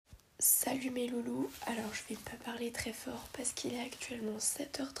Salut mes loulous, alors je vais pas parler très fort parce qu'il est actuellement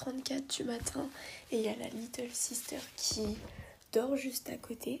 7h34 du matin et il y a la little sister qui dort juste à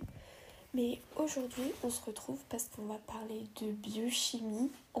côté. Mais aujourd'hui on se retrouve parce qu'on va parler de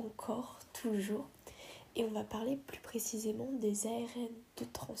biochimie encore, toujours. Et on va parler plus précisément des ARN de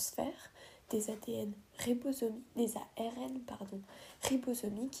transfert, des ARN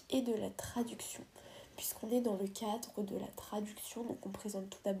ribosomiques et de la traduction. Puisqu'on est dans le cadre de la traduction, donc on présente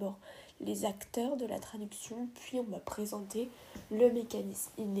tout d'abord les acteurs de la traduction, puis on va présenter le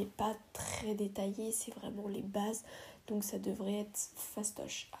mécanisme. Il n'est pas très détaillé, c'est vraiment les bases, donc ça devrait être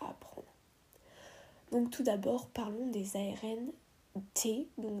fastoche à apprendre. Donc tout d'abord, parlons des ARN T,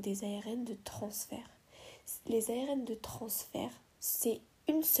 donc des ARN de transfert. Les ARN de transfert, c'est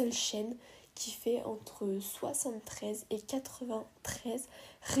une seule chaîne qui fait entre 73 et 93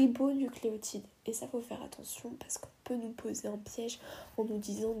 ribonucléotides. Et ça, faut faire attention parce qu'on peut nous poser un piège en nous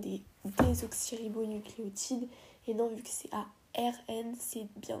disant des désoxyribonucléotides. Et non, vu que c'est ARN, c'est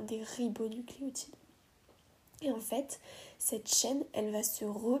bien des ribonucléotides. Et en fait, cette chaîne, elle va se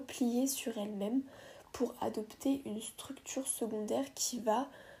replier sur elle-même pour adopter une structure secondaire qui va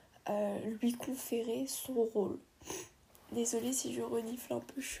lui conférer son rôle. Désolée si je renifle un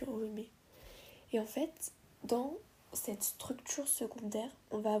peu, je suis enrhumée. Et en fait, dans cette structure secondaire,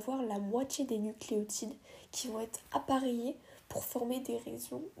 on va avoir la moitié des nucléotides qui vont être appareillés pour former des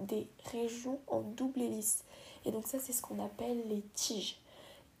régions en double hélice. Et donc ça, c'est ce qu'on appelle les tiges.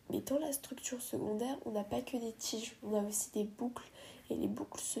 Mais dans la structure secondaire, on n'a pas que des tiges, on a aussi des boucles. Et les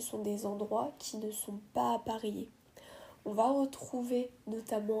boucles, ce sont des endroits qui ne sont pas appareillés. On va retrouver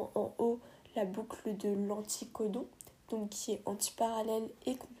notamment en haut la boucle de l'anticodon, donc qui est antiparallèle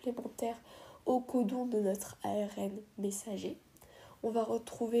et complémentaire au codon de notre ARN messager. On va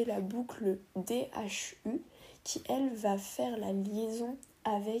retrouver la boucle DHU qui, elle, va faire la liaison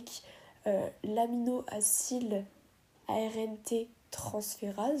avec l'aminoacide ARNT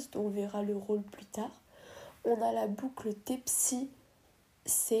transférase, dont on verra le rôle plus tard. On a la boucle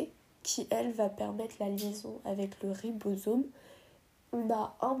TPSI-C qui, elle, va permettre la liaison avec le ribosome. On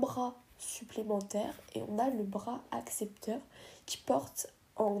a un bras supplémentaire et on a le bras accepteur qui porte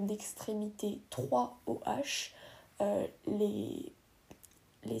en extrémité 3 OH les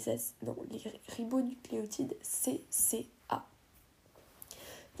ribonucléotides CCA.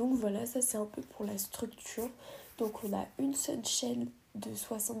 Donc voilà, ça c'est un peu pour la structure. Donc on a une seule chaîne de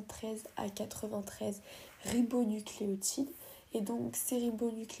 73 à 93 ribonucléotides. Et donc ces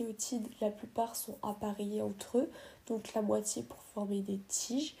ribonucléotides, la plupart sont appareillés entre eux, donc la moitié pour former des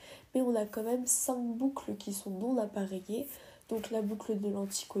tiges. Mais on a quand même 5 boucles qui sont non appareillées. Donc la boucle de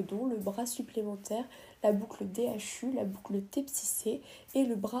l'anticodon, le bras supplém' la boucle DHU, la boucle TPSI-C et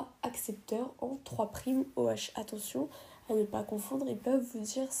le bras accepteur en 3' OH. Attention à ne pas confondre, ils peuvent vous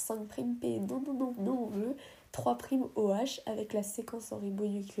dire 5' P. Non, on veut 3' OH avec la séquence en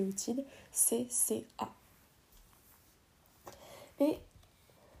ribonucléotides CCA. Et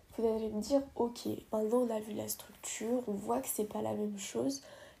vous allez me dire, ok, maintenant on a vu la structure, on voit que c'est pas la même chose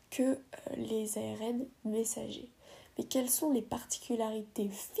que les ARN messagers. Mais quelles sont les particularités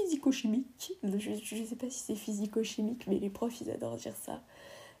physico-chimiques ? Je ne sais pas si c'est physico-chimique, mais les profs ils adorent dire ça.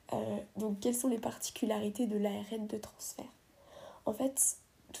 Donc quelles sont les particularités de l'ARN de transfert ? En fait,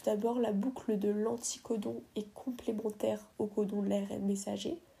 tout d'abord, la boucle de l'anticodon est complémentaire au codon de l'ARN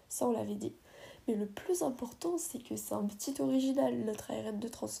messager, ça on l'avait dit. Mais le plus important, c'est que c'est un petit original, notre ARN de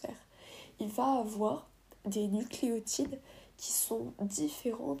transfert. Il va avoir des nucléotides qui sont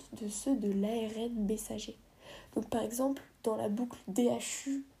différentes de ceux de l'ARN messager. Donc par exemple, dans la boucle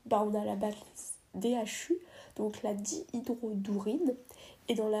DHU, on a la base DHU, donc la dihydrodourine,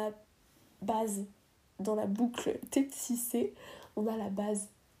 et dans la boucle TPSI-C, on a la base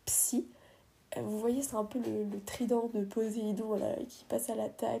Psi. Vous voyez, c'est un peu le trident de Poséidon là, qui passe à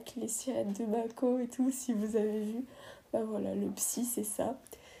l'attaque, les sirènes de Mako et tout, si vous avez vu. Voilà, le Psi, c'est ça.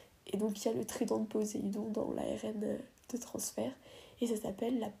 Et donc, il y a le trident de Poséidon dans l'ARN de transfert, et ça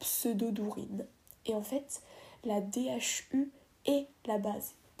s'appelle la pseudodourine. Et en fait, la DHU et la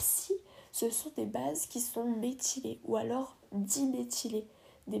base Psi, ce sont des bases qui sont méthylées, ou alors diméthylées,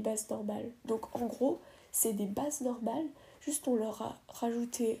 des bases normales. Donc, en gros, c'est des bases normales, juste on leur a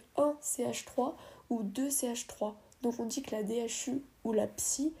rajouté un CH3 ou deux CH3. Donc on dit que la DHU ou la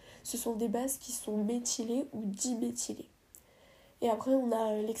Psi, ce sont des bases qui sont méthylées ou diméthylées. Et après on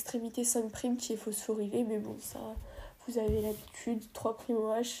a l'extrémité 5' qui est phosphorylée, mais bon ça, vous avez l'habitude, 3'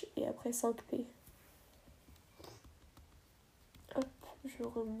 OH et après 5P. Hop, je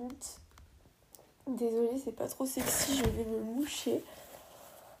remonte. Désolée, c'est pas trop sexy, je vais me moucher.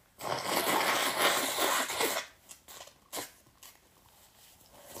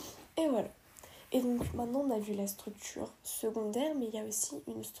 Et voilà. Et donc maintenant on a vu la structure secondaire, mais il y a aussi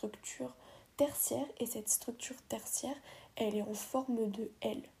une structure tertiaire, et cette structure tertiaire, elle est en forme de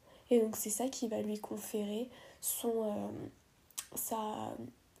L. Et donc c'est ça qui va lui conférer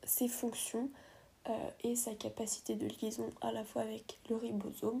ses fonctions et sa capacité de liaison à la fois avec le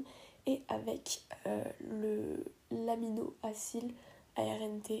ribosome et avec l'aminoacyle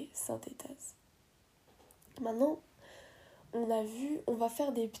ARNT synthétase. Maintenant, on va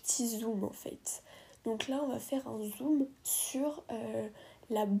faire des petits zooms en fait. Donc là, on va faire un zoom sur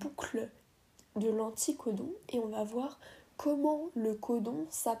la boucle de l'anticodon et on va voir comment le codon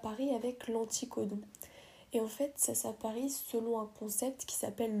s'apparaît avec l'anticodon. Et en fait, ça s'apparaît selon un concept qui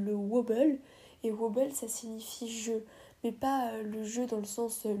s'appelle le wobble. Et wobble, ça signifie jeu. Mais pas le jeu dans le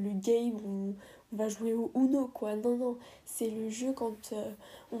sens le game où on va jouer au Uno, quoi. Non, non. C'est le jeu quand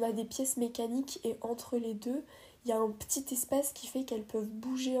on a des pièces mécaniques et entre les deux, il y a un petit espace qui fait qu'elles peuvent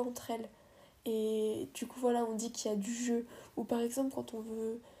bouger entre elles. Et du coup, voilà, on dit qu'il y a du jeu. Ou par exemple, quand on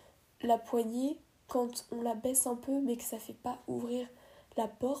veut la poignée, quand on la baisse un peu mais que ça fait pas ouvrir la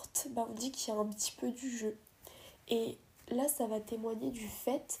porte, bah on dit qu'il y a un petit peu du jeu. Et là, ça va témoigner du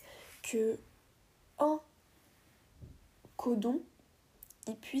fait que un codon,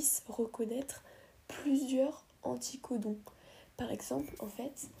 il puisse reconnaître plusieurs anticodons. Par exemple, en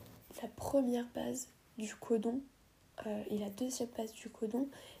fait, la première base du codon et la deuxième base du codon,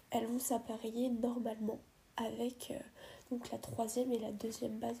 elles vont s'appareiller normalement avec donc la troisième et la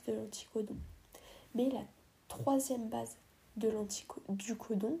deuxième base de l'anticodon. Mais la troisième base du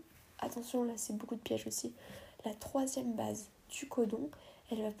codon, attention là c'est beaucoup de pièges aussi, la troisième base du codon,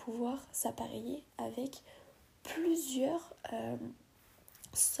 elle va pouvoir s'appareiller avec plusieurs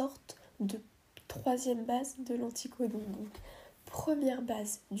sortes de troisième base de l'anticodon. Donc première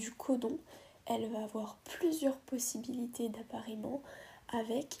base du codon, elle va avoir plusieurs possibilités d'appareillement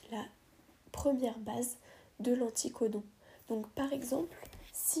avec la première base de l'anticodon. Donc par exemple,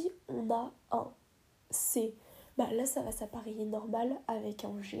 si on a un C, bah là ça va s'appareiller normal avec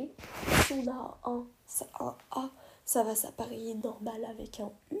un G. Si on a un A, ça va s'appareiller normal avec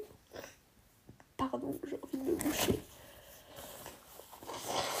un U. Pardon, j'ai envie de me boucher.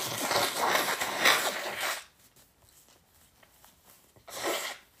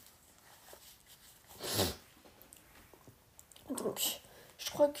 Donc,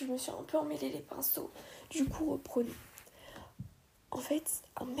 je crois que je me suis un peu emmêlé les pinceaux. Du coup, reprenons. En fait,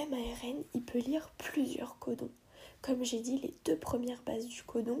 un même ARN, il peut lire plusieurs codons. Comme j'ai dit, les deux premières bases du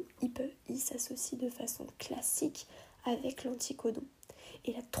codon, ils s'associent de façon classique avec l'anticodon.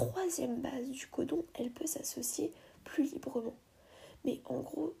 Et la troisième base du codon, elle peut s'associer plus librement. Mais en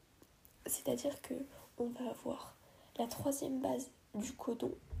gros, c'est-à-dire que on va avoir la troisième base du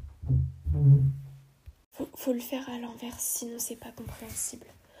codon. Faut le faire à l'inverse, sinon c'est pas compréhensible.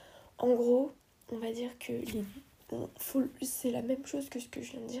 En gros, on va dire que c'est la même chose que ce que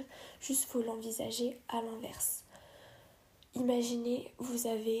je viens de dire, juste faut l'envisager à l'inverse. Imaginez, vous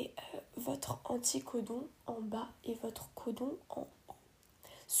avez votre anticodon en bas et votre codon en haut.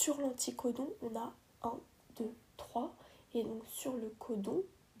 Sur l'anticodon, on a 1, 2, 3. Et donc sur le codon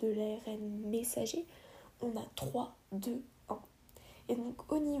de l'ARN messager, on a 3, 2, 1. Et donc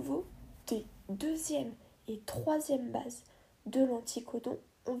au niveau des deuxième et troisième bases de l'anticodon,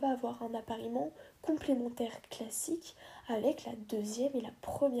 on va avoir un appariement complémentaire classique avec la deuxième et la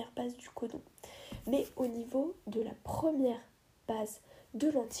première base du codon. Mais au niveau de la première base de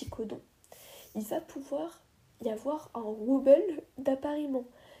l'anticodon, il va pouvoir y avoir un wobble d'appariement.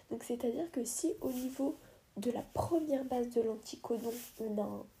 Donc c'est-à-dire que si au niveau de la première base de l'anticodon, on a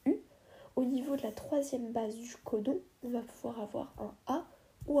un U, au niveau de la troisième base du codon, on va pouvoir avoir un A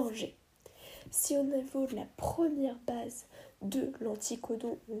ou un G. Si au niveau de la première base de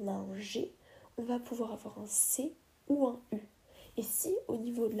l'anticodon, on a un G, on va pouvoir avoir un C ou un U. Et si au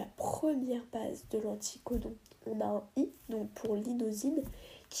niveau de la première base de l'anticodon, on a un I, donc pour l'inosine,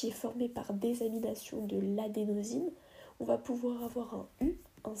 qui est formé par désamination de l'adénosine, on va pouvoir avoir un U,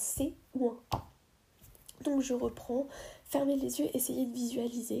 un C ou un A. Donc je reprends, fermez les yeux, essayez de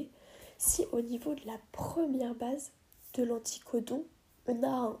visualiser. Si au niveau de la première base de l'anticodon, on a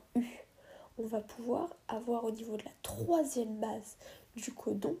un U, on va pouvoir avoir au niveau de la troisième base du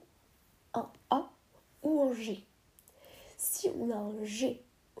codon un A ou un G. Si on a un G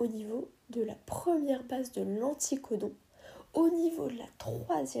au niveau de la première base de l'anticodon, au niveau de la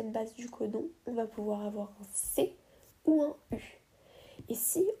troisième base du codon, on va pouvoir avoir un C ou un U. Et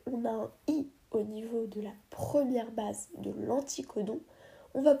si on a un I au niveau de la première base de l'anticodon,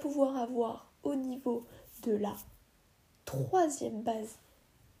 on va pouvoir avoir au niveau de la troisième base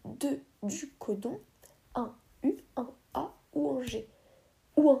du codon un U, un A ou un G.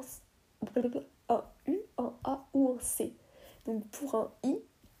 Ou un un U, un A ou un C. Donc pour un I,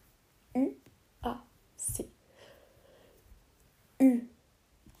 U, A, C. U,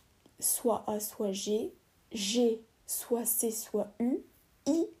 soit A, soit G. G, soit C, soit U.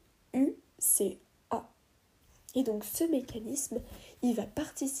 I, U, C, A. Et donc ce mécanisme, il va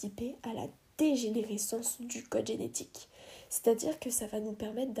participer à la dégénérescence du code génétique. C'est-à-dire que ça va nous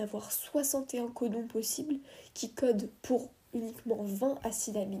permettre d'avoir 61 codons possibles qui codent pour uniquement 20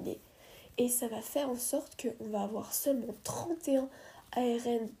 acides aminés. Et ça va faire en sorte qu'on va avoir seulement 31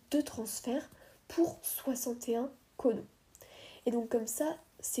 ARN de transfert pour 61 codons. Et donc comme ça,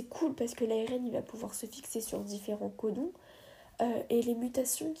 c'est cool parce que l'ARN il va pouvoir se fixer sur différents codons. Et les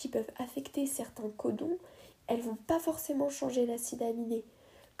mutations qui peuvent affecter certains codons, elles vont pas forcément changer l'acide aminé.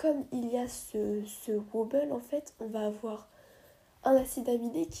 Comme il y a ce wobble, en fait, on va avoir un acide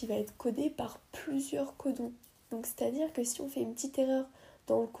aminé qui va être codé par plusieurs codons. Donc c'est-à-dire que si on fait une petite erreur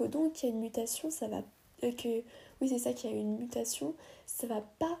dans le codon, qu'il y a une mutation, ça va oui c'est ça, qu'il y a une mutation, ça va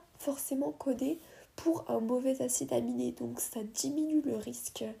pas forcément coder pour un mauvais acide aminé. Donc ça diminue le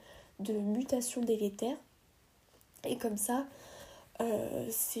risque de mutation délétère. Et comme ça,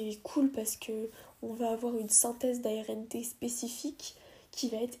 c'est cool parce que on va avoir une synthèse d'ARNT spécifique qui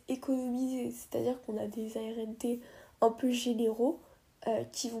va être économisée. C'est-à-dire qu'on a des ARNT un peu généraux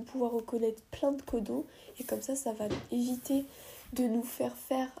qui vont pouvoir reconnaître plein de codons. Et comme ça va éviter de nous faire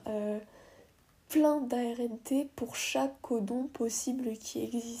plein d'ARNT pour chaque codon possible qui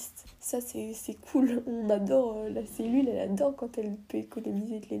existe. Ça, c'est cool. On adore, la cellule, elle adore quand elle peut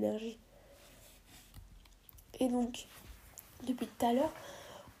économiser de l'énergie. Et donc, depuis tout à l'heure,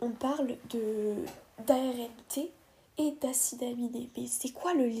 on parle d'ARNT et d'acide aminé. Mais c'est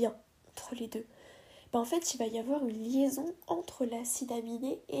quoi le lien entre les deux ? En fait, il va y avoir une liaison entre l'acide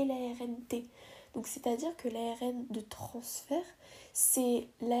aminé et l'ARNT. Donc, c'est-à-dire que l'ARN de transfert, c'est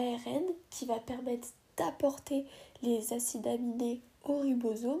l'ARN qui va permettre d'apporter les acides aminés au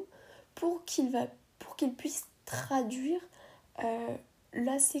ribosome pour qu'il puisse traduire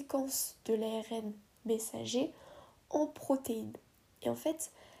la séquence de l'ARN messager en protéines. Et en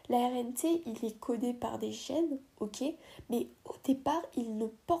fait, l'ARNT, il est codé par des gènes, ok, mais au départ, il ne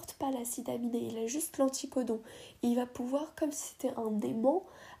porte pas l'acide aminé, il a juste l'anticodon. Il va pouvoir, comme si c'était un aimant,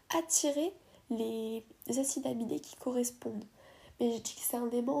 attirer les acides aminés qui correspondent. Mais je dis que c'est un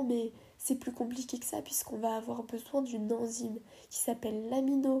aimant, mais c'est plus compliqué que ça, puisqu'on va avoir besoin d'une enzyme qui s'appelle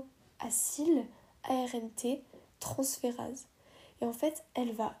l'aminoacyle ARNT transférase. Et en fait,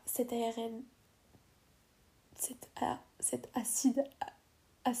 cet ARN, cet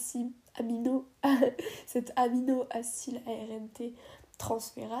aminoacyle ARNT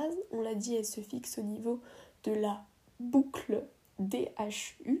transférase, on l'a dit, elle se fixe au niveau de la boucle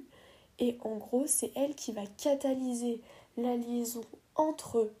DHU. Et en gros, c'est elle qui va catalyser la liaison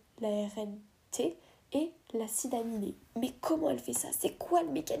entre l'ARNT et l'acide aminé. Mais comment elle fait ça ? C'est quoi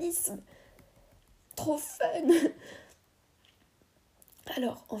le mécanisme ? Trop fun !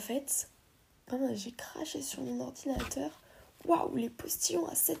 Alors, en fait, j'ai craché sur mon ordinateur. Waouh, les postillons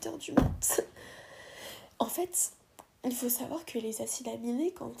à 7h du mat. En fait, il faut savoir que les acides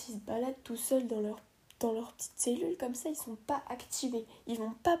aminés, quand ils se baladent tout seuls dans leurs petites cellules, comme ça, ils sont pas activés. Ils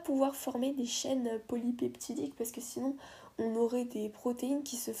vont pas pouvoir former des chaînes polypeptidiques parce que sinon, on aurait des protéines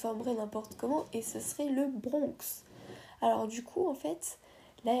qui se formeraient n'importe comment et ce serait le Bronx. Alors du coup, en fait,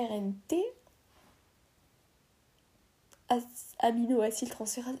 l'ARNT, aminoacyle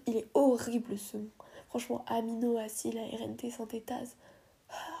transférase, il est horrible ce nom. Franchement, aminoacyle ARNT synthétase.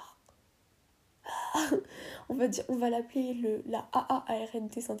 On va l'appeler la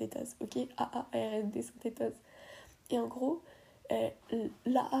AA-ARNT synthétase, ok ? AA-ARNT synthétase. Et en gros,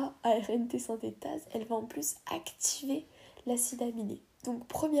 l'AA-ARNT synthétase, elle va en plus activer l'acide aminé. Donc,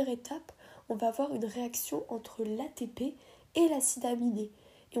 première étape, on va avoir une réaction entre l'ATP et l'acide aminé.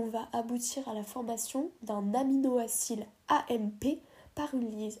 Et on va aboutir à la formation d'un aminoacyle AMP par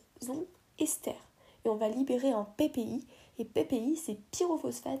une liaison ester. Et on va libérer un PPI, et PPI, c'est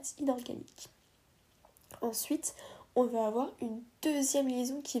pyrophosphate inorganique. Ensuite, on va avoir une deuxième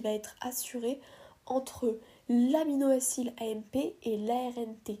liaison qui va être assurée entre l'aminoacyle AMP et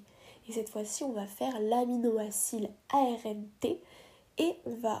l'ARNT. Et cette fois-ci, on va faire l'aminoacyle ARNT et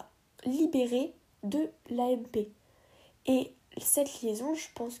on va libérer de l'AMP. Et cette liaison, je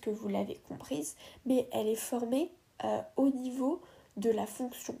pense que vous l'avez comprise, mais elle est formée au niveau de la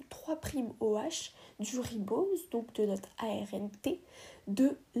fonction 3'OH du ribose, donc de notre ARNT,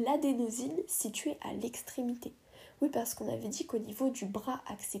 de l'adénosine située à l'extrémité. Oui, parce qu'on avait dit qu'au niveau du bras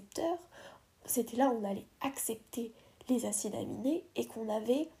accepteur, c'était là où on allait accepter les acides aminés et qu'on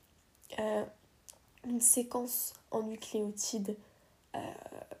avait une séquence en nucléotides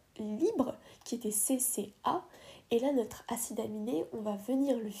libre qui était CCA. Et là, notre acide aminé, on va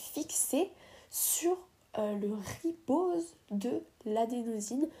venir le fixer sur le ribose de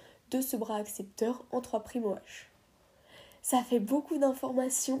l'adénosine de ce bras accepteur en 3' OH. Ça fait beaucoup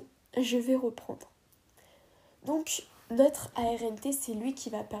d'informations, je vais reprendre. Donc, notre ARNT, c'est lui qui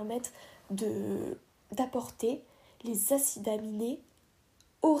va permettre d'apporter les acides aminés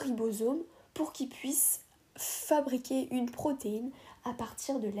au ribosome pour qu'il puisse fabriquer une protéine à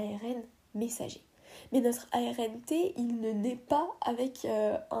partir de l'ARN messager. Mais notre ARNT, il ne naît pas avec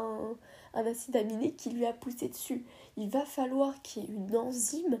un acide aminé qui lui a poussé dessus. Il va falloir qu'il y ait une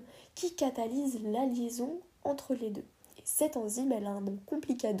enzyme qui catalyse la liaison entre les deux. Et cette enzyme, elle a un nom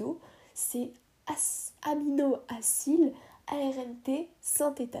complicado, c'est aminoacyl ARNT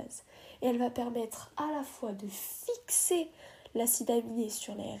synthétase. Et elle va permettre à la fois de fixer l'acide aminé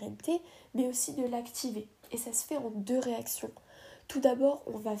sur l'ARNT, mais aussi de l'activer. Et ça se fait en 2 réactions. Tout d'abord,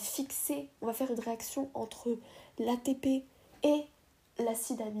 on va faire une réaction entre l'ATP et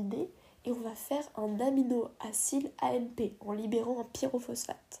l'acide aminé, et on va faire un aminoacyl AMP en libérant un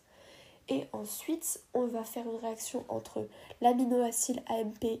pyrophosphate. Et ensuite, on va faire une réaction entre l'aminoacyl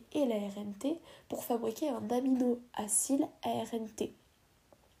AMP et l'ARNT pour fabriquer un aminoacyl ARNT.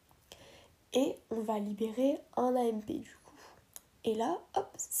 Et on va libérer un AMP du coup. Et là, hop,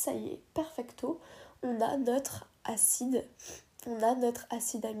 ça y est, perfecto, on a notre acide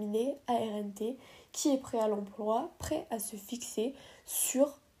aminé ARNT qui est prêt à l'emploi, prêt à se fixer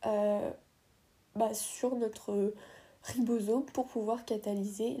sur notre ribosome pour pouvoir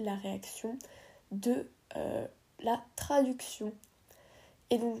catalyser la réaction de la traduction.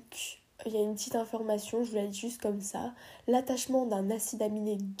 Et donc, il y a une petite information, je vous la dis juste comme ça. L'attachement d'un acide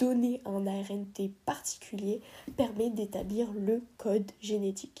aminé donné à un ARNT particulier permet d'établir le code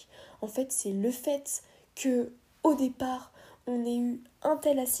génétique. En fait, c'est le fait que au départ, on ait eu un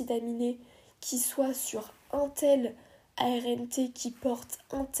tel acide aminé qui soit sur un tel ARNT qui porte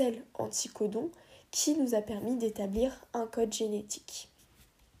un tel anticodon qui nous a permis d'établir un code génétique.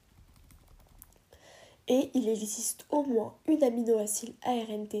 Et il existe au moins une aminoacyl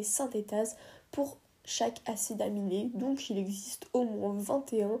ARNT synthétase pour chaque acide aminé, donc il existe au moins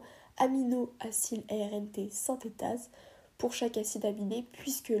 21 aminoacyl ARNT synthétase pour chaque acide aminé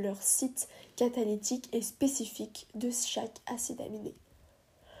puisque leur site catalytique est spécifique de chaque acide aminé.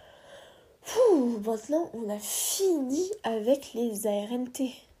 Maintenant on a fini avec les ARNT.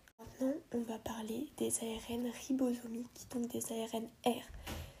 Maintenant on va parler des ARN ribosomiques, donc des ARNR.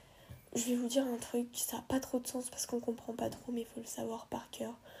 Je vais vous dire un truc, ça n'a pas trop de sens parce qu'on comprend pas trop, mais il faut le savoir par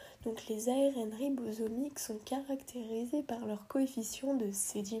cœur. Donc les ARN ribosomiques sont caractérisés par leur coefficient de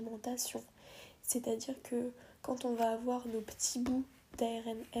sédimentation. C'est-à-dire que quand on va avoir nos petits bouts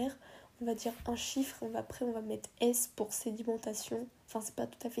d'ARNR, on va dire un chiffre, après on va mettre S pour sédimentation. Enfin, c'est pas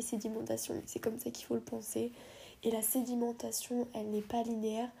tout à fait sédimentation, mais c'est comme ça qu'il faut le penser. Et la sédimentation, elle n'est pas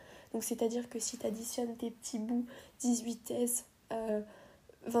linéaire. Donc c'est-à-dire que si tu additionnes tes petits bouts 18S,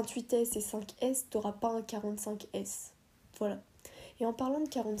 28S et 5S, tu n'auras pas un 45S. Voilà. Et en parlant de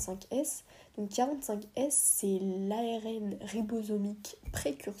 45S, donc 45S, c'est l'ARN ribosomique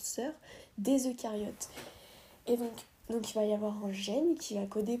précurseur des eucaryotes. Et donc il va y avoir un gène qui va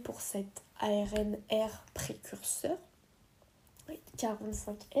coder pour cet ARNR précurseur,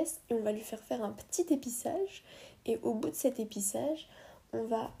 45S, et on va lui faire un petit épissage. Et au bout de cet épissage, on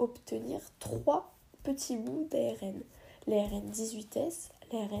va obtenir 3 petits bouts d'ARN. L'ARN 18S,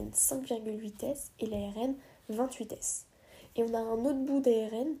 l'ARN 5,8S et l'ARN 28S. Et on a un autre bout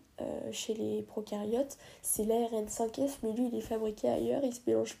d'ARN chez les prokaryotes, c'est l'ARN 5S, mais lui il est fabriqué ailleurs, il ne se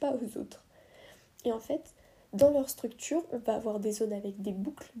mélange pas aux autres. Et en fait, dans leur structure, on va avoir des zones avec des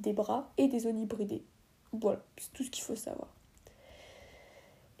boucles, des bras et des zones hybridées. Voilà, c'est tout ce qu'il faut savoir.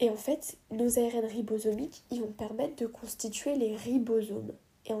 Et en fait, nos ARN ribosomiques, ils vont permettre de constituer les ribosomes.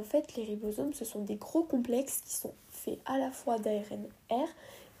 Et en fait, les ribosomes, ce sont des gros complexes qui sont faits à la fois d'ARNR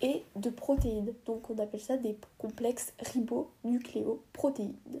et de protéines. Donc on appelle ça des complexes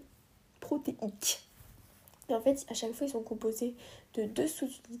ribonucléoprotéiques. Et en fait, à chaque fois, ils sont composés de 2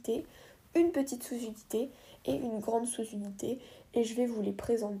 sous-unités, une petite sous-unité et une grande sous-unité. Et je vais vous les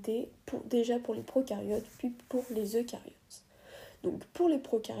présenter déjà pour les prokaryotes, puis pour les eucaryotes. Donc pour les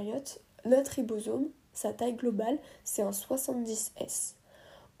prokaryotes, notre ribosome, sa taille globale, c'est un 70S.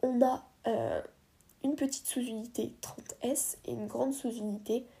 On a une petite sous-unité 30S et une grande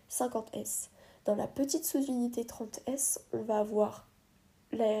sous-unité 50S. Dans la petite sous-unité 30S, on va avoir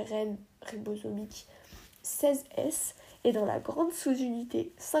l'ARN ribosomique 16S et dans la grande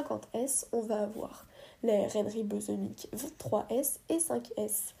sous-unité 50S, on va avoir l'ARN ribosomique 23S et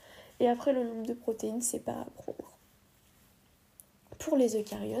 5S. Et après, le nombre de protéines, c'est pas à prendre. pour les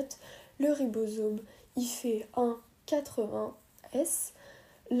eucaryotes, le ribosome, il fait un 80S,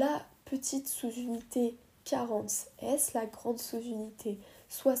 la petite sous-unité 40S, la grande sous-unité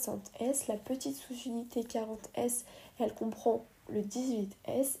 60S, la petite sous-unité 40S, elle comprend le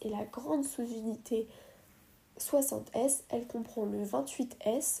 18S, et la grande sous-unité 60S, elle comprend le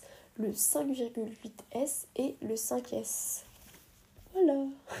 28S, le 5,8S et le 5S. Voilà,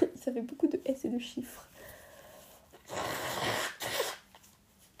 ça fait beaucoup de S et de chiffres.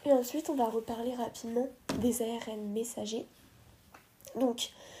 Et ensuite, on va reparler rapidement des ARN messagers.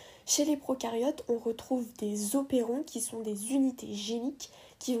 Donc, chez les prokaryotes, on retrouve des opérons qui sont des unités géniques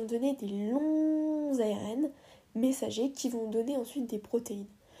qui vont donner des longs ARN messagers qui vont donner ensuite des protéines.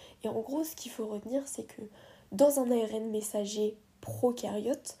 Et en gros, ce qu'il faut retenir, c'est que dans un ARN messager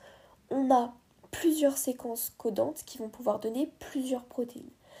prokaryote, on a plusieurs séquences codantes qui vont pouvoir donner plusieurs protéines.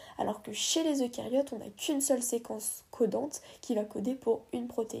 Alors que chez les eucaryotes, on n'a qu'une seule séquence codante qui va coder pour une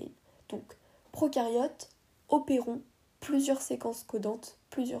protéine. Donc, prokaryote, opéron, plusieurs séquences codantes,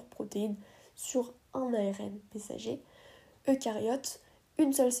 plusieurs protéines sur un ARN messager. Eucaryote,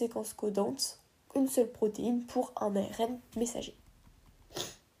 une seule séquence codante, une seule protéine pour un ARN messager.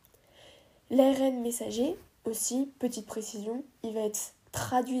 L'ARN messager, aussi, petite précision, il va être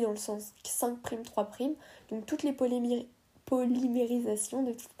traduit dans le sens 5', 3', donc toutes les polymérisations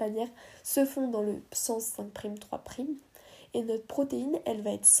de toute manière se font dans le sens 5', 3', et notre protéine, elle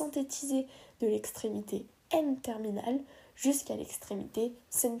va être synthétisée de l'extrémité N-terminale jusqu'à l'extrémité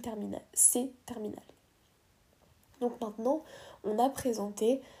C-terminale. Donc maintenant, on a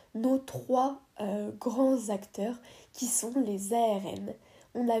présenté nos trois grands acteurs qui sont les ARN.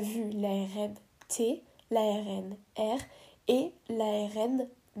 On a vu l'ARN T, l'ARN R et l'ARN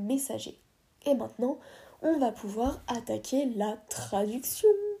messager. Et maintenant, on va pouvoir attaquer la traduction.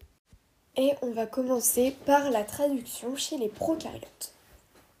 Et on va commencer par la traduction chez les prokaryotes.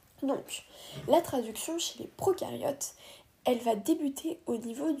 Donc, la traduction chez les prokaryotes, elle va débuter au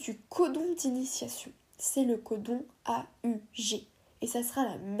niveau du codon d'initiation. C'est le codon AUG. Et ça sera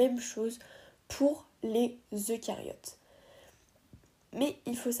la même chose pour les eucaryotes. Mais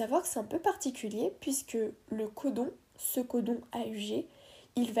il faut savoir que c'est un peu particulier puisque ce codon AUG,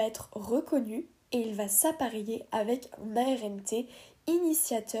 il va être reconnu et il va s'appareiller avec un ARNT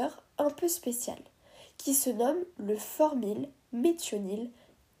initiateur un peu spécial qui se nomme le formyl méthionine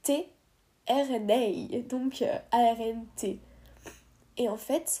tRNA, donc ARNT. Et en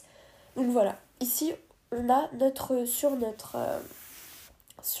fait, donc voilà, ici on a sur notre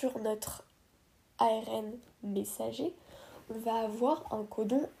ARN messager, on va avoir un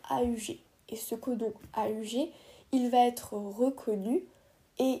codon AUG. Et ce codon AUG, il va être reconnu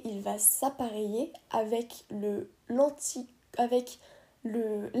et il va s'appareiller avec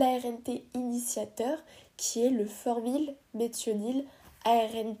l'ARNT initiateur qui est le formyl méthionine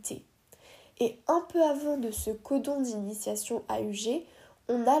ARNT. Et un peu avant de ce codon d'initiation AUG,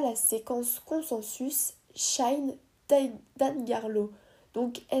 on a la séquence consensus Shine-Dangarlo,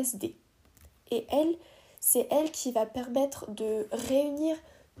 donc SD. Et c'est elle qui va permettre de réunir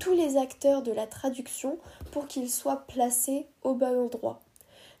tous les acteurs de la traduction pour qu'ils soient placés au bon endroit.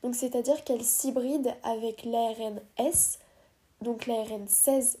 Donc c'est-à-dire qu'elle s'hybride avec l'ARN S, donc l'ARN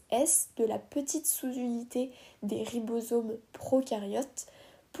 16S de la petite sous-unité des ribosomes prokaryotes,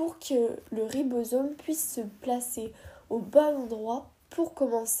 pour que le ribosome puisse se placer au bon endroit pour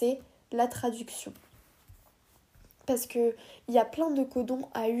commencer la traduction. Parce qu'il y a plein de codons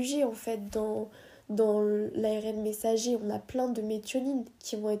AUG en fait dans l'ARN messager, on a plein de méthionines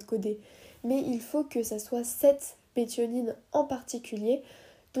qui vont être codées. Mais il faut que ça soit cette méthionine en particulier.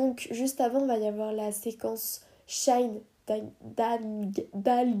 Donc juste avant, il va y avoir la séquence Shine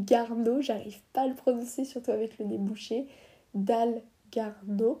Dalgarno, j'arrive pas à le prononcer, surtout avec le nez bouché,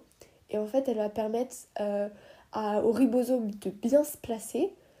 Dalgarno. Et en fait, elle va permettre au ribosome de bien se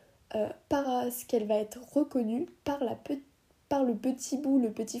placer parce qu'elle va être reconnue par le petit bout,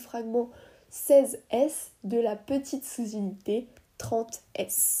 le petit fragment 16S de la petite sous-unité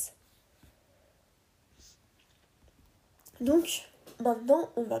 30S. Donc, maintenant,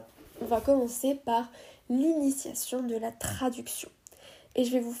 on va commencer par l'initiation de la traduction. Et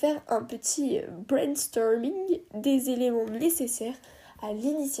je vais vous faire un petit brainstorming des éléments nécessaires à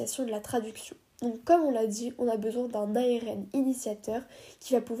l'initiation de la traduction. Donc, comme on l'a dit, on a besoin d'un ARN initiateur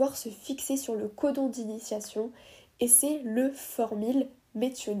qui va pouvoir se fixer sur le codon d'initiation et c'est le formyl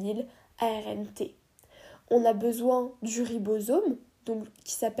méthionine ARNT. On a besoin du ribosome, donc,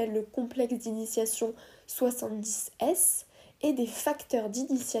 qui s'appelle le complexe d'initiation 70S, et des facteurs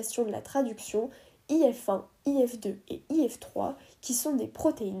d'initiation de la traduction IF1, IF2 et IF3 qui sont des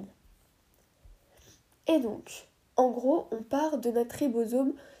protéines. Et donc, en gros, on part de notre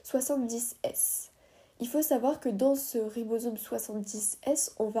ribosome 70S. Il faut savoir que dans ce ribosome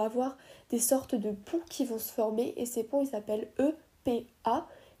 70S, on va avoir des sortes de ponts qui vont se former et ces ponts ils s'appellent EPA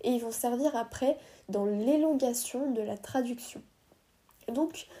et ils vont servir après dans l'élongation de la traduction.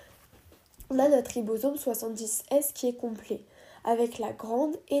 Donc, on a notre ribosome 70S qui est complet avec la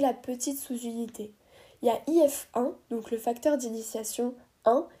grande et la petite sous-unité. Il y a IF1, donc le facteur d'initiation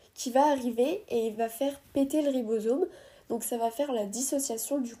 1, qui va arriver et il va faire péter le ribosome. Donc ça va faire la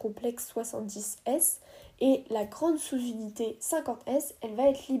dissociation du complexe 70S et la grande sous-unité 50S, elle va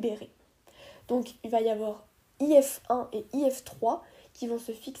être libérée. Donc il va y avoir IF1 et IF3 qui vont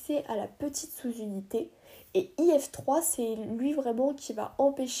se fixer à la petite sous-unité. Et IF3, c'est lui vraiment qui va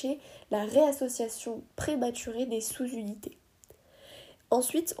empêcher la réassociation prématurée des sous-unités.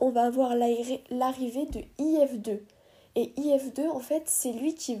 Ensuite, on va avoir l'arrivée de IF2. Et IF2, en fait, c'est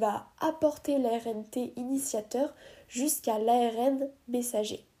lui qui va apporter l'ARNT initiateur jusqu'à l'ARN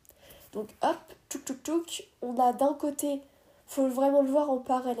messager. Donc hop, tchouk, on a d'un côté, faut vraiment le voir en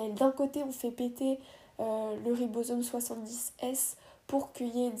parallèle, d'un côté on fait péter le ribosome 70S pour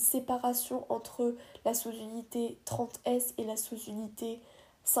qu'il y ait une séparation entre la sous-unité 30S et la sous-unité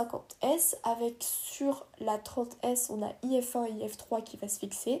 50S, avec sur la 30S on a IF1 et IF3 qui va se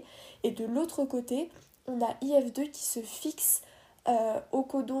fixer, et de l'autre côté on a IF2 qui se fixe au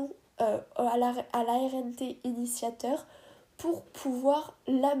codon à l'ARNT initiateur pour pouvoir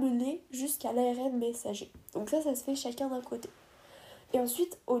l'amener jusqu'à l'ARN messager. Donc ça se fait chacun d'un côté. Et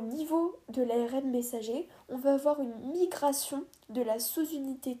ensuite, au niveau de l'ARN messager, on va avoir une migration de la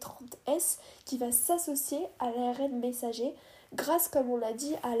sous-unité 30S qui va s'associer à l'ARN messager grâce, comme on l'a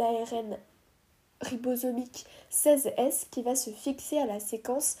dit, à l'ARN ribosomique 16S qui va se fixer à la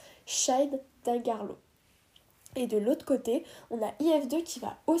séquence Shine d'Agarlow. Et de l'autre côté, on a IF2 qui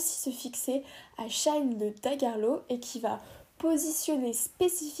va aussi se fixer à Shine de Dagarlo et qui va positionner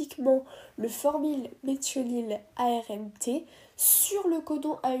spécifiquement le formylméthionine ARNT sur le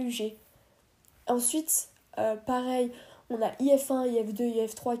codon AUG. Ensuite, pareil, on a IF1, IF2,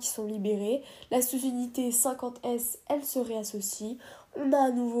 IF3 qui sont libérés. La sous-unité 50S, elle se réassocie. On a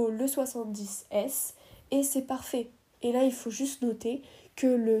à nouveau le 70S et c'est parfait. Et là, il faut juste noter que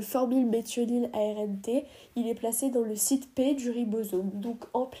le formylméthionine ARNT, il est placé dans le site P du ribosome, donc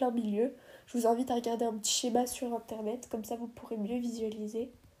en plein milieu. Je vous invite à regarder un petit schéma sur internet, comme ça vous pourrez mieux visualiser.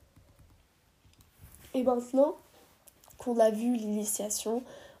 Et maintenant qu'on a vu l'initiation,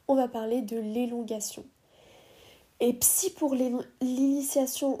 on va parler de l'élongation. Et si pour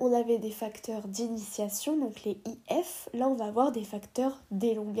l'initiation, on avait des facteurs d'initiation, donc les IF, là on va avoir des facteurs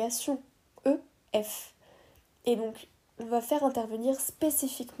d'élongation, EF. Et donc, on va faire intervenir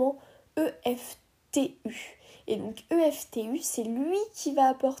spécifiquement EFTU. Et donc, EFTU, c'est lui qui va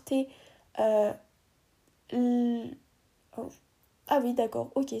apporter... Ah oui,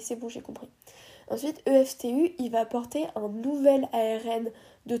 d'accord, ok, c'est bon, j'ai compris. Ensuite, EFTU, il va apporter un nouvel ARN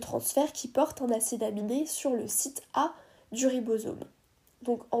de transfert qui porte un acide aminé sur le site A du ribosome.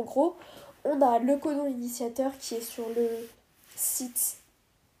 Donc, en gros, on a le codon initiateur qui est sur le site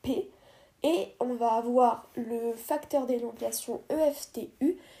P, et on va avoir le facteur d'élongation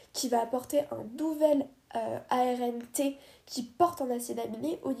EFTU qui va apporter un nouvel ARNT qui porte un acide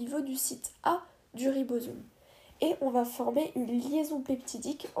aminé au niveau du site A du ribosome. Et on va former une liaison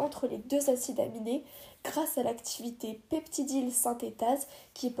peptidique entre les deux acides aminés grâce à l'activité peptidyl synthétase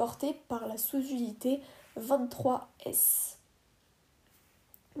qui est portée par la sous-unité 23S.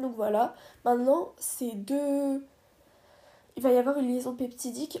 Donc voilà, maintenant il va y avoir une liaison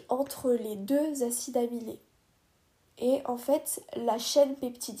peptidique entre les deux acides aminés. Et en fait, la chaîne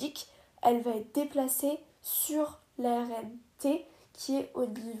peptidique, elle va être déplacée sur l'ARNT qui est au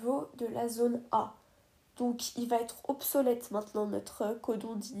niveau de la zone A. Donc il va être obsolète maintenant notre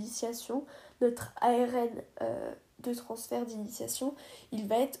codon d'initiation, notre ARN de transfert d'initiation, il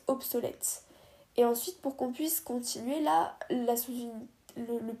va être obsolète. Et ensuite, pour qu'on puisse continuer, là,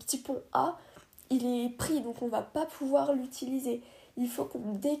 le petit pont A, il est pris, donc on ne va pas pouvoir l'utiliser. Il faut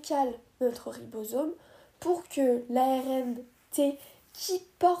qu'on décale notre ribosome pour que l'ARNT qui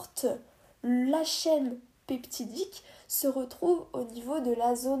porte la chaîne peptidique se retrouve au niveau de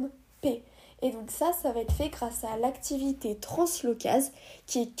la zone P. Et donc ça va être fait grâce à l'activité translocase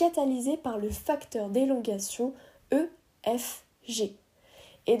qui est catalysée par le facteur d'élongation EFG.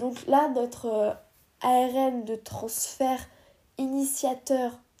 Et donc là, notre ARN de transfert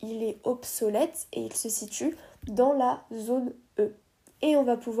initiateur, il est obsolète et il se situe dans la zone E. Et on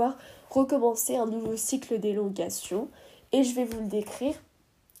va pouvoir recommencer un nouveau cycle d'élongation. Et je vais vous le décrire,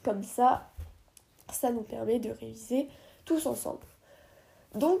 comme ça nous permet de réviser tous ensemble.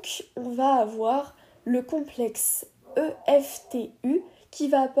 Donc, on va avoir le complexe EFTU qui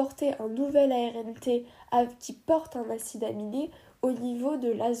va apporter un nouvel ARNT qui porte un acide aminé au niveau de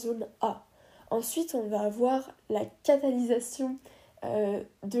la zone A. Ensuite, on va avoir la catalysation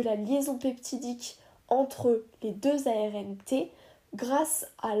de la liaison peptidique entre les deux ARNT grâce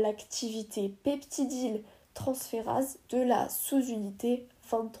à l'activité peptidyl transférase de la sous-unité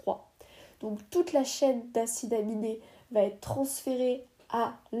 23. Donc toute la chaîne d'acides aminés va être transférée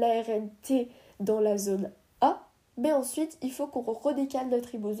à l'ARNT dans la zone A, mais ensuite il faut qu'on redécale notre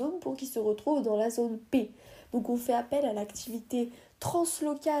ribosome pour qu'il se retrouve dans la zone P. Donc on fait appel à l'activité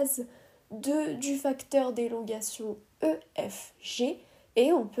translocase du facteur d'élongation EFG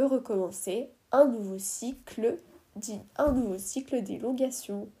et on peut recommencer un nouveau cycle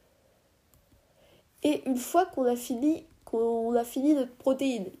d'élongation. Et une fois qu'on a fini notre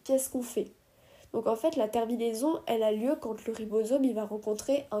protéine, qu'est-ce qu'on fait? Donc en fait, la terminaison, elle a lieu quand le ribosome il va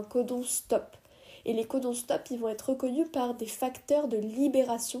rencontrer un codon stop. Et les codons stop, ils vont être reconnus par des facteurs de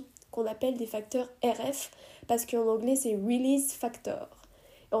libération qu'on appelle des facteurs RF, parce qu'en anglais, c'est release factor.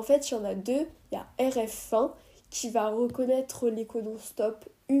 Et en fait, il y en a deux. Il y a RF1 qui va reconnaître les codons stop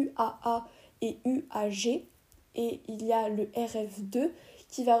UAA et UAG. Et il y a le RF2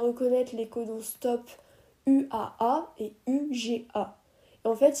 qui va reconnaître les codons stop UAA et UGA. Et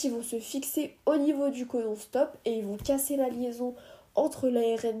en fait, ils vont se fixer au niveau du codon stop et ils vont casser la liaison entre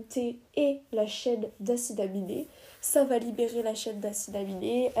l'ARNT et la chaîne d'acides aminés. Ça va libérer la chaîne d'acides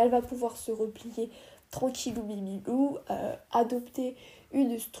aminés, elle va pouvoir se replier tranquillou mimilou, adopter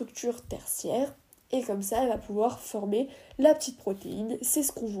une structure tertiaire et comme ça, elle va pouvoir former la petite protéine. C'est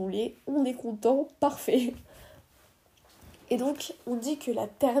ce qu'on voulait, on est content, parfait. Et donc, on dit que la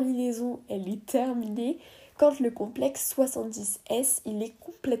terminaison, elle est terminée quand le complexe 70S, il est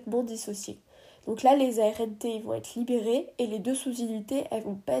complètement dissocié. Donc là, les ARNT ils vont être libérés et les deux sous-unités, elles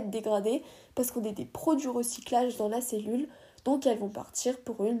vont pas être dégradées parce qu'on est des produits recyclage dans la cellule, donc elles vont partir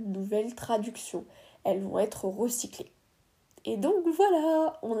pour une nouvelle traduction. Elles vont être recyclées. Et donc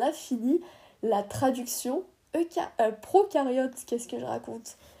voilà, on a fini la traduction prokaryote, qu'est-ce que je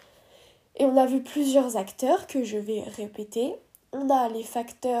raconte ? Et on a vu plusieurs acteurs que je vais répéter. On a les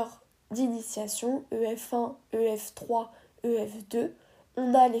facteurs d'initiation, EF1, EF3, EF2.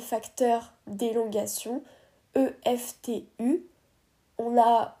 On a les facteurs d'élongation, EFTU. On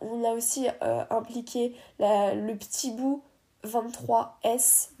a aussi impliqué le petit bout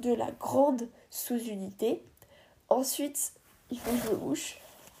 23S de la grande sous-unité. Ensuite, il faut que je me mouche.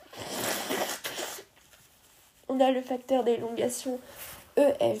 On a le facteur d'élongation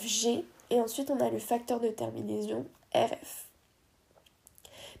EFG. Et ensuite, on a le facteur de terminaison RF.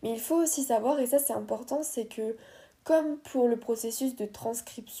 Mais il faut aussi savoir, et ça c'est important, c'est que comme pour le processus de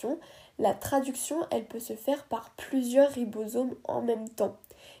transcription, la traduction, elle peut se faire par plusieurs ribosomes en même temps.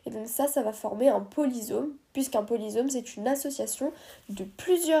 Et donc ça va former un polysome, puisqu'un polysome, c'est une association de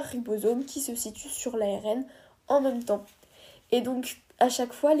plusieurs ribosomes qui se situent sur l'ARN en même temps. Et donc, à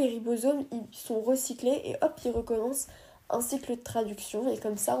chaque fois, les ribosomes, ils sont recyclés et hop, ils recommencent un cycle de traduction. Et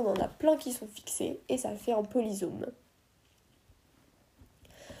comme ça, on en a plein qui sont fixés et ça fait un polysome.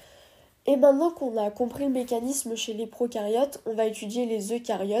 Et maintenant qu'on a compris le mécanisme chez les prokaryotes, on va étudier les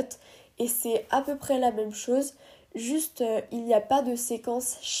eucaryotes. Et c'est à peu près la même chose, juste il n'y a pas de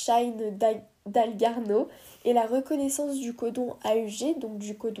séquence Shine d'Algarno. Et la reconnaissance du codon AUG, donc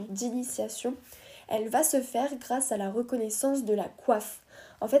du codon d'initiation, elle va se faire grâce à la reconnaissance de la coiffe.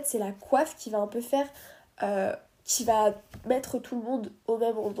 En fait, c'est la coiffe qui va un peu faire, qui va mettre tout le monde au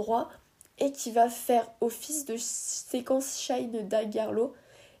même endroit et qui va faire office de séquence Shine d'Algarno.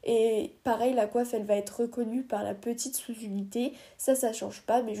 Et pareil, la coiffe, elle va être reconnue par la petite sous-unité. Ça change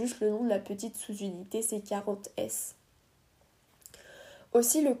pas, mais juste le nom de la petite sous-unité, c'est 40S.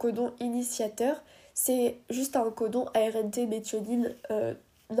 Aussi, le codon initiateur, c'est juste un codon ARNT méthionine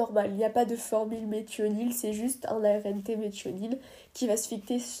normal. Il n'y a pas de formule méthionine, c'est juste un ARNT méthionine qui va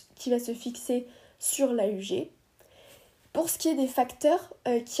se fixer sur l'AUG. Pour ce qui est des facteurs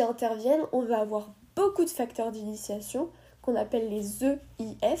qui interviennent, on va avoir beaucoup de facteurs d'initiation qu'on appelle les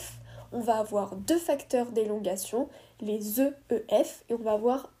EIF. On va avoir deux facteurs d'élongation, les EEF, et on va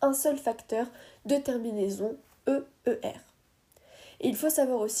avoir un seul facteur de terminaison, EER. Et il faut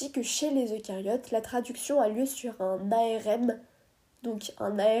savoir aussi que chez les eucaryotes, la traduction a lieu sur un ARM, donc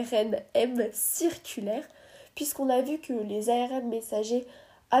un ARN-M circulaire, puisqu'on a vu que les ARN messagers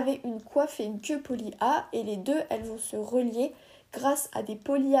avaient une coiffe et une queue poly-A, et les deux, elles vont se relier grâce à des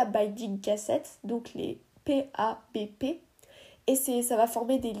poly-A binding cassettes, donc les PABP, et ça va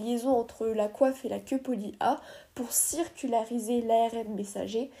former des liaisons entre la coiffe et la queue poly-A pour circulariser l'ARN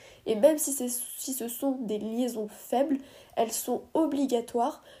messager. Et même si ce sont des liaisons faibles, elles sont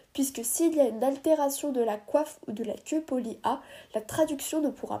obligatoires puisque s'il y a une altération de la coiffe ou de la queue poly A, la traduction ne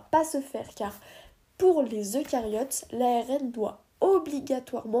pourra pas se faire car pour les eucaryotes, l'ARN doit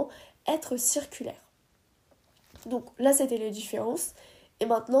obligatoirement être circulaire. Donc là, c'était les différences. Et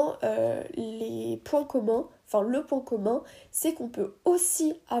maintenant, le point commun, c'est qu'on peut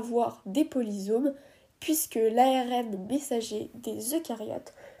aussi avoir des polysomes, puisque l'ARN messager des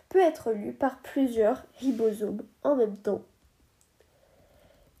eucaryotes peut être lu par plusieurs ribosomes en même temps.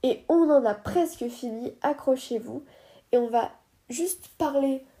 Et on en a presque fini, accrochez-vous. Et on va juste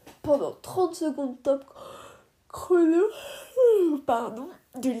parler pendant 30 secondes top chrono,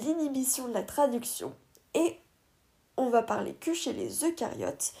 de l'inhibition de la traduction. Et on va parler que chez les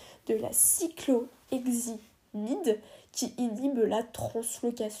eucaryotes de la cycloheximide qui inhibe la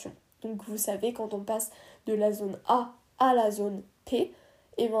translocation. Donc vous savez, quand on passe de la zone A à la zone P,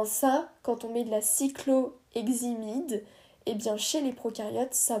 et bien ça, quand on met de la cycloheximide, et bien chez les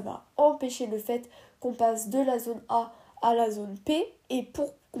prokaryotes, ça va empêcher le fait qu'on passe de la zone A à la zone P, et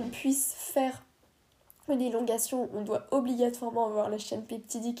pour qu'on puisse faire une élongation, on doit obligatoirement avoir la chaîne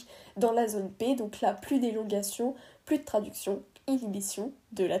peptidique dans la zone P, donc là, plus d'élongation, plus de traduction, inhibition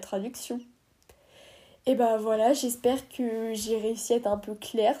de la traduction. Et ben voilà, j'espère que j'ai réussi à être un peu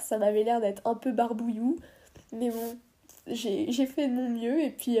claire, ça m'avait l'air d'être un peu barbouillou, mais bon, j'ai fait de mon mieux,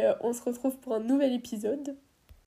 et puis on se retrouve pour un nouvel épisode.